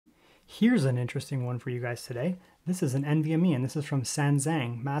Here's an interesting one for you guys today. This is an NVMe, and this is from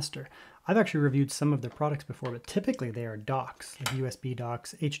SANZANG Master. I've actually reviewed some of their products before, but typically they are docks, like USB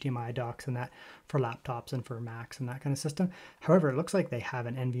docks, HDMI docks, and that for laptops and for Macs and that kind of system. However, it looks like they have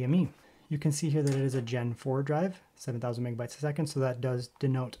an NVMe. You can see here that it is a Gen 4 drive, 7,000 megabytes a second, so that does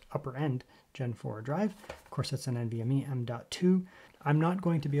denote upper end Gen 4 drive. Of course, it's an NVMe M.2. I'm not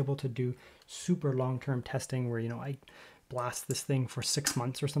going to be able to do super long-term testing where, I blast this thing for 6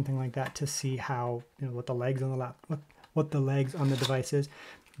 months or something like that to see how, what the legs on the what the legs on the device is.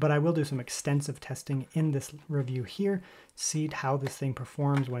 But I will do some extensive testing in this review here, see how this thing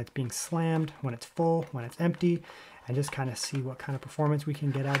performs when it's being slammed, when it's full, when it's empty, and just kind of see what kind of performance we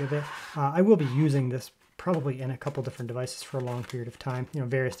can get out of it. I will be using this probably in a couple different devices for a long period of time,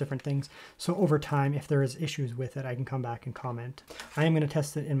 various different things. So over time, if there is issues with it, I can come back and comment. I am going to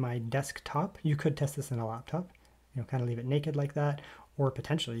test it in my desktop. You could test this in a laptop, kind of leave it naked like that, or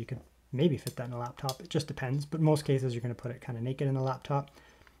potentially you could maybe fit that in a laptop. It just depends, but most cases you're going to put it kind of naked in the laptop.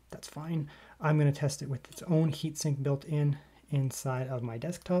 That's fine. I'm going to test it with its own heatsink built in inside of my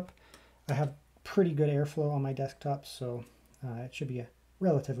desktop. I have pretty good airflow on my desktop, so it should be a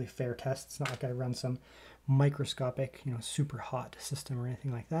relatively fair test. It's not like I run some microscopic, super hot system or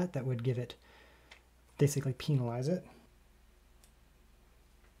anything like that that would give it, basically penalize it.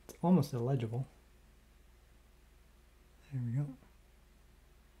 It's almost illegible. There we go.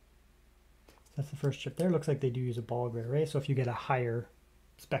 That's the first chip there. Looks like they do use a ball grid array. So if you get a higher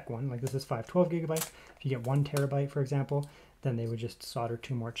spec one, like this is 512 gigabytes, if you get 1 terabyte, for example, then they would just solder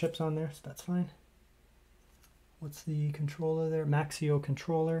 2 more chips on there. So that's fine. What's the controller there? Maxio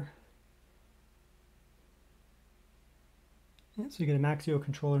controller. Yeah, so you get a Maxio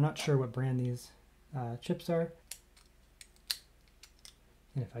controller. Not sure what brand these chips are.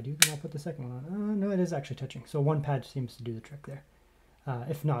 And if I do, then I'll put the second one on. No, it is actually touching. So one pad seems to do the trick there.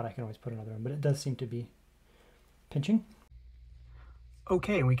 If not, I can always put another one, but it does seem to be pinching.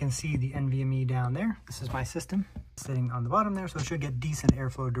 Okay, we can see the NVMe down there. This is my system sitting on the bottom there, so it should get decent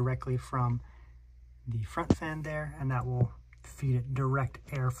airflow directly from the front fan there, and that will feed it direct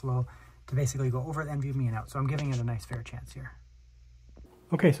airflow to basically go over the NVMe and out. So I'm giving it a nice fair chance here.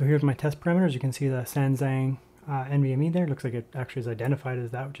 Okay, so here's my test parameters. You can see the SANZANG NVMe there. Looks like it actually is identified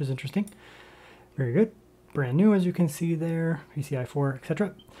as that, which is interesting. Very good. Brand new, as you can see there, PCI 4,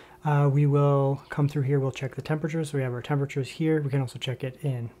 etc. We will come through here, we'll check the temperatures. So we have our temperatures here. We can also check it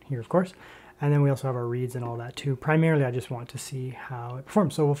in here, of course. And then we also have our reads and all that too. Primarily, I just want to see how it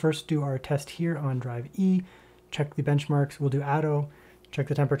performs. So we'll first do our test here on drive E, check the benchmarks. We'll do ATO, check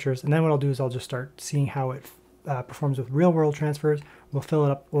the temperatures. And then what I'll do is I'll just start seeing how it performs with real world transfers. We'll fill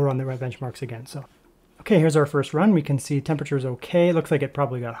it up, we'll run the right benchmarks again. So, okay, here's our first run. We can see temperature's okay. It looks like it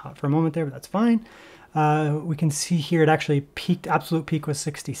probably got hot for a moment there, but that's fine. We can see here it actually peaked, absolute peak was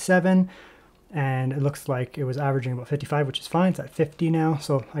 67, and it looks like it was averaging about 55, which is fine. It's at 50 now,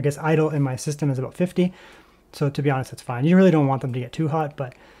 so I guess idle in my system is about 50. So to be honest, it's fine. You really don't want them to get too hot,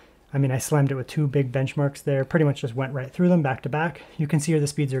 but I mean, I slammed it with 2 big benchmarks there, pretty much just went right through them back to back. You can see here the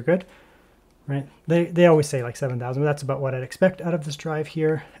speeds are good, right? They always say like 7,000, but that's about what I'd expect out of this drive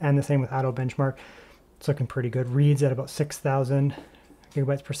here, and the same with idle benchmark. It's looking pretty good. Reads at about 6,000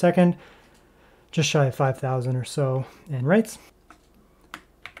 gigabytes per second. Just shy of 5,000 or so in writes.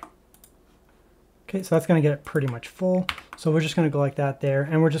 Okay, so that's going to get it pretty much full. So we're just going to go like that there,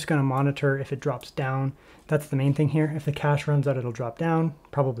 and we're just going to monitor if it drops down. That's the main thing here. If the cache runs out, it'll drop down,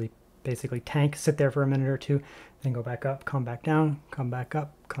 probably basically tank, sit there for a minute or two, then go back up, come back down, come back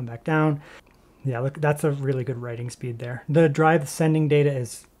up, come back down. Yeah, look, that's a really good writing speed there. The drive sending data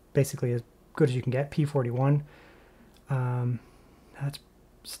is basically as good as you can get, P41. That's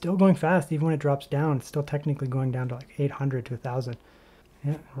still going fast. Even when it drops down, it's still technically going down to like 800 to 1,000.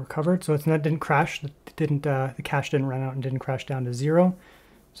 Yeah, we're covered. So it's not, didn't crash. It didn't, the cache didn't run out and didn't crash down to 0.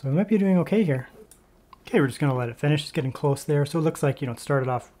 So we might be doing okay here. Okay, we're just going to let it finish. It's getting close there. So it looks like, it started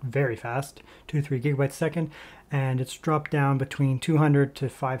off very fast, 2 to 3 gigabytes a second, and it's dropped down between 200 to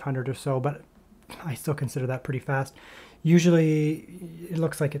 500 or so, but I still consider that pretty fast. Usually it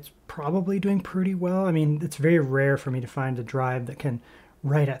looks like it's probably doing pretty well. I mean, it's very rare for me to find a drive that can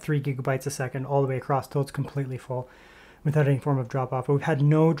write at 3 gigabytes a second all the way across till it's completely full without any form of drop off. But we've had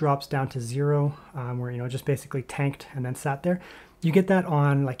no drops down to 0, where, just basically tanked and then sat there. You get that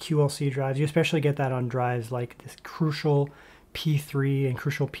on like QLC drives. You especially get that on drives like this Crucial P3 and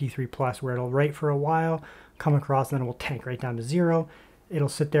Crucial P3 Plus, where it'll write for a while, come across, and then it will tank right down to 0. It'll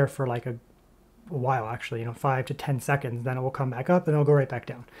sit there for like a while, actually, 5 to 10 seconds, then it will come back up and it'll go right back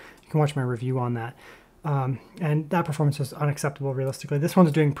down. You can watch my review on that. And that performance is unacceptable realistically. This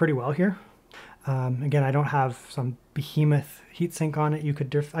one's doing pretty well here. Again, I don't have some behemoth heatsink on it.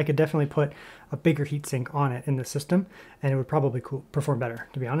 I could definitely put a bigger heatsink on it in the system, and it would probably perform better,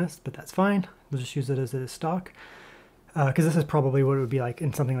 to be honest, but that's fine. We'll just use it as it is stock, because this is probably what it would be like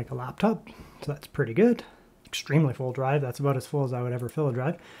in something like a laptop, so that's pretty good. Extremely full drive. That's about as full as I would ever fill a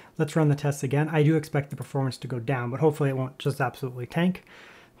drive. Let's run the tests again. I do expect the performance to go down, but hopefully it won't just absolutely tank.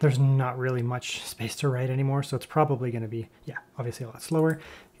 There's not really much space to write anymore, so it's probably going to be, yeah, obviously a lot slower.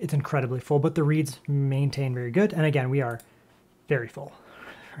 It's incredibly full, but the reads maintain very good. And again, we are very full,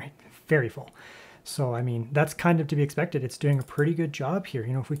 right? Very full. So, I mean, that's kind of to be expected. It's doing a pretty good job here.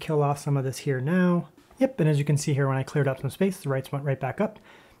 You know, if we kill off some of this here now, yep, and as you can see here, when I cleared up some space, the writes went right back up.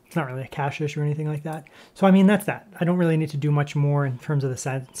 It's not really a cache issue or anything like that. So, I mean, that's that. I don't really need to do much more in terms of the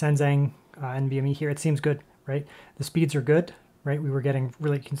SANZANG NVMe here. It seems good, right? The speeds are good. Right, we were getting,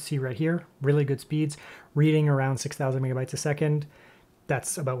 really, you can see right here, really good speeds, reading around 6,000 megabytes a second.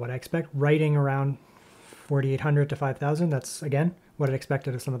 That's about what I expect. Writing around 4,800 to 5,000. That's, again, what I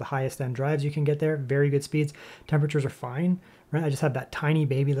expected of some of the highest end drives you can get there. Very good speeds. Temperatures are fine, right? I just have that tiny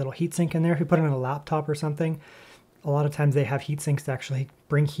baby little heatsink in there. If you put it on a laptop or something, a lot of times they have heat sinks to actually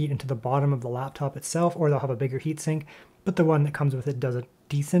bring heat into the bottom of the laptop itself, or they'll have a bigger heat sink. But the one that comes with it does a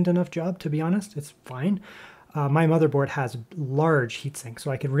decent enough job, to be honest. It's fine. My motherboard has large heatsink,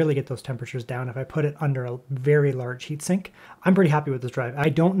 so I could really get those temperatures down if I put it under a very large heatsink. I'm pretty happy with this drive. I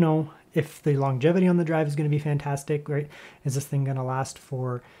don't know if the longevity on the drive is going to be fantastic, right? Is this thing going to last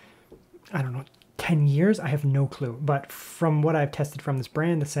for, I don't know, 10 years? I have no clue. But from what I've tested from this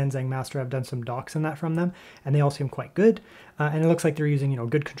brand, the SANZANG Master, I've done some docs and that from them, and they all seem quite good. And it looks like they're using, you know,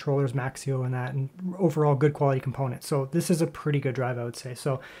 good controllers, Maxio and that, and overall good quality components. So this is a pretty good drive, I would say.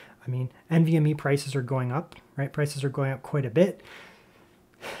 So, I mean, NVMe prices are going up, right? Prices are going up quite a bit.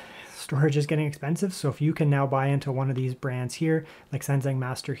 Storage is getting expensive. So if you can now buy into one of these brands here, like SANZANG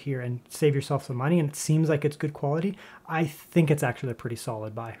Master here, and save yourself some money, and it seems like it's good quality, I think it's actually a pretty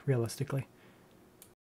solid buy, realistically.